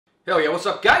Hell yeah, what's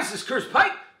up guys? This is Curse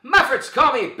Pike. My friends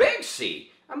call me Big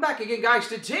C. I'm back again guys.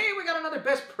 Today we got another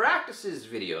best practices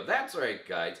video. That's right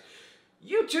guys.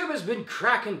 YouTube has been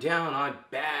cracking down on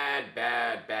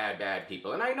bad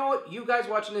people. And I know what you guys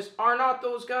watching this are not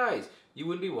those guys. You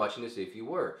wouldn't be watching this if you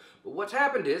were. But what's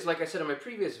happened is, like I said in my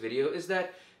previous video, is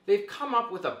that they've come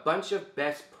up with a bunch of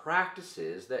best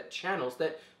practices that channels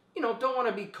that, don't want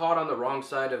to be caught on the wrong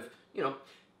side of,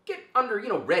 get under,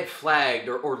 red flagged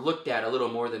or looked at a little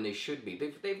more than they should be.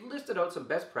 They've listed out some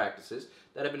best practices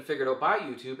that have been figured out by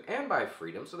YouTube and by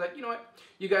Freedom so that,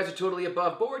 you guys are totally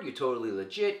above board, you're totally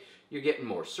legit, you're getting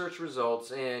more search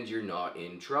results, and you're not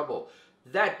in trouble.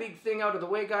 That big thing out of the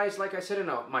way, guys, like I said in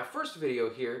my first video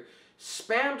here,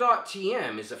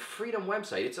 Spam.tm is a Freedom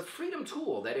website. It's a Freedom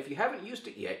tool that if you haven't used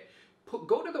it yet,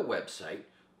 go to the website,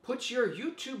 put your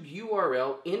YouTube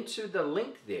URL into the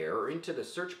link there or into the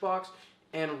search box,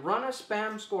 and run a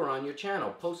spam score on your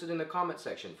channel. Post it in the comment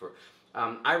section.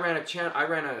 I ran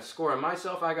a score on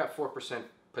myself. I got 4%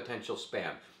 potential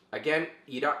spam. Again,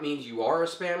 that means you are a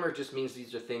spammer. It just means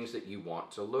these are things that you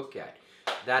want to look at.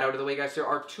 That out of the way, guys, there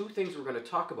are two things we're going to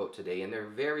talk about today, and they're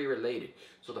very related.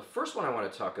 So the first one I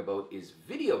want to talk about is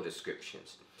video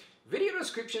descriptions. Video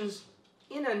descriptions,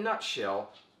 in a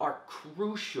nutshell, are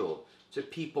crucial to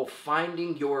people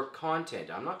finding your content.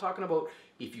 I'm not talking about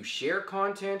if you share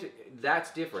content,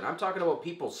 that's different. I'm talking about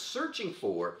people searching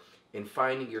for and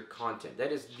finding your content.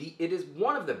 It is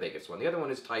one of the biggest one. The other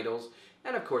one is titles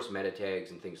and of course meta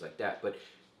tags and things like that. But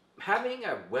having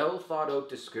a well thought out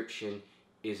description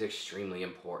is extremely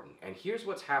important. And here's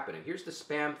what's happening. Here's the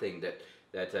spam thing that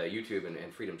YouTube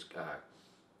and Freedom's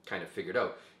kind of figured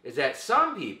out, is that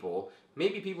some people,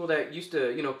 maybe people that used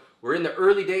to, were in the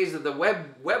early days of the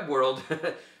web world,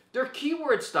 they're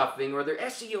keyword stuffing or they're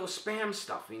SEO spam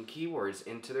stuffing keywords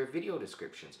into their video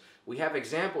descriptions. We have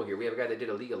example here. We have a guy that did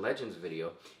a League of Legends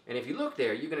video, and if you look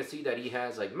there, you're going to see that he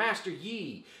has like Master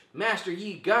Yi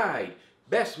Guide,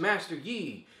 Best Master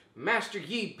Yi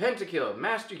Pentakill,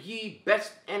 Master Yi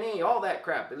Best NA, all that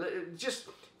crap. Just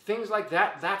things like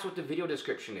that. That's what the video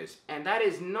description is. And that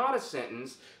is not a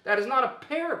sentence. That is not a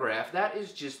paragraph. That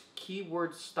is just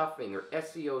keyword stuffing or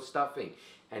SEO stuffing.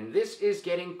 And this is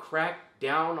getting cracked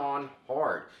down on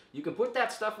hard. You can put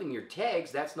that stuff in your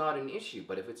tags, that's not an issue.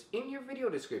 But if it's in your video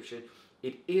description,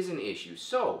 it is an issue.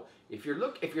 So if you're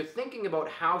thinking about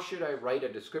how should I write a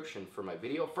description for my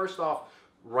video, first off,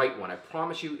 write one. I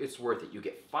promise you it's worth it. You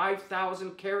get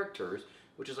 5,000 characters,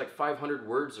 which is like 500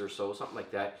 words or so, something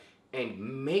like that, and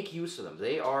make use of them.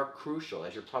 They are crucial,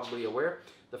 as you're probably aware.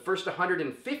 The first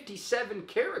 157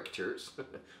 characters,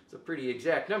 it's a pretty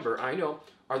exact number, I know,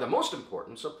 are the most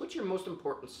important, so put your most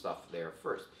important stuff there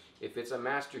first. If it's a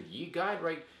Master Yi Guide,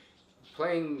 right,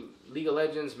 playing League of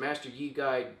Legends, Master Yi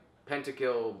Guide,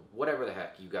 Pentakill, whatever the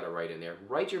heck you got to write in there,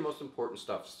 write your most important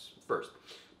stuff first.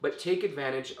 But take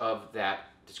advantage of that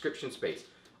description space.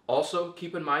 Also,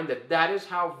 keep in mind that that is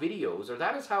how videos, or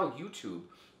that is how YouTube,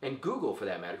 and Google for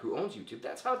that matter, who owns YouTube,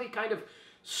 that's how they kind of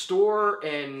store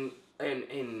and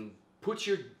put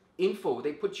your info,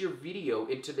 they put your video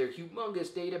into their humongous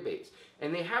database.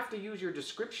 And they have to use your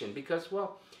description because,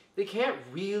 well, they can't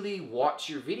really watch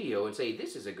your video and say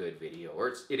this is a good video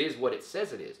or it is what it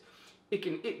says it is.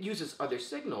 It uses other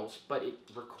signals, but it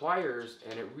requires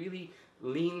and it really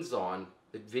leans on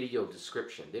the video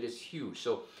description. That is huge.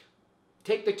 So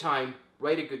take the time,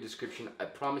 write a good description. I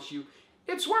promise you,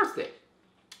 it's worth it.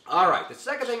 All right, the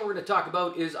second thing we're going to talk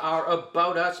about is our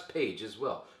About Us page as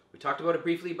well. We talked about it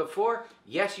briefly before.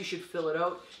 Yes, you should fill it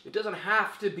out. It doesn't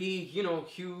have to be,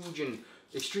 huge and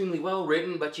extremely well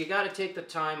written, but you got to take the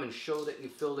time and show that you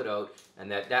filled it out,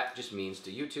 and that just means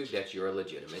to YouTube that you're a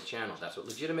legitimate channel. That's what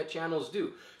legitimate channels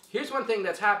do. Here's one thing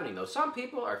that's happening though. Some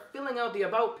people are filling out the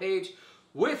About page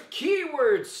with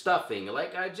keyword stuffing.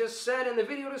 Like I just said in the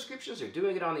video descriptions, they're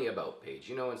doing it on the About page.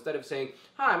 Instead of saying,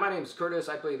 hi, my name's Curtis,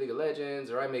 I play League of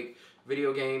Legends, or I make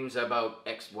video games about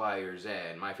X, Y, or Z.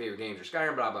 My favorite games are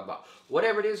Skyrim, blah, blah, blah.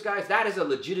 Whatever it is, guys, that is a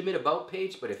legitimate About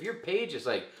page. But if your page is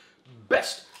like,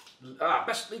 best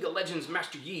League of Legends,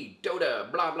 Master Yi,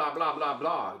 Dota, blah, blah, blah, blah,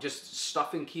 blah, just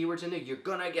stuffing keywords in there, you're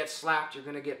going to get slapped. You're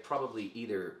going to get probably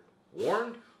either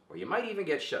warned or you might even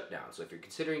get shut down. So if you're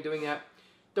considering doing that,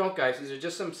 don't, guys. These are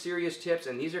just some serious tips,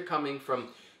 and these are coming from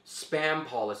spam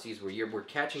policies where we're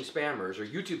catching spammers, or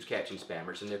YouTube's catching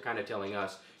spammers, and they're kind of telling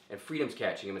us, and Freedom's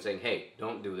catching them and saying, hey,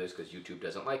 don't do this because YouTube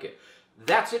doesn't like it.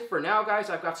 That's it for now, guys.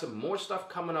 I've got some more stuff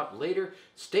coming up later.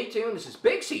 Stay tuned. This is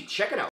Big C. Check it out.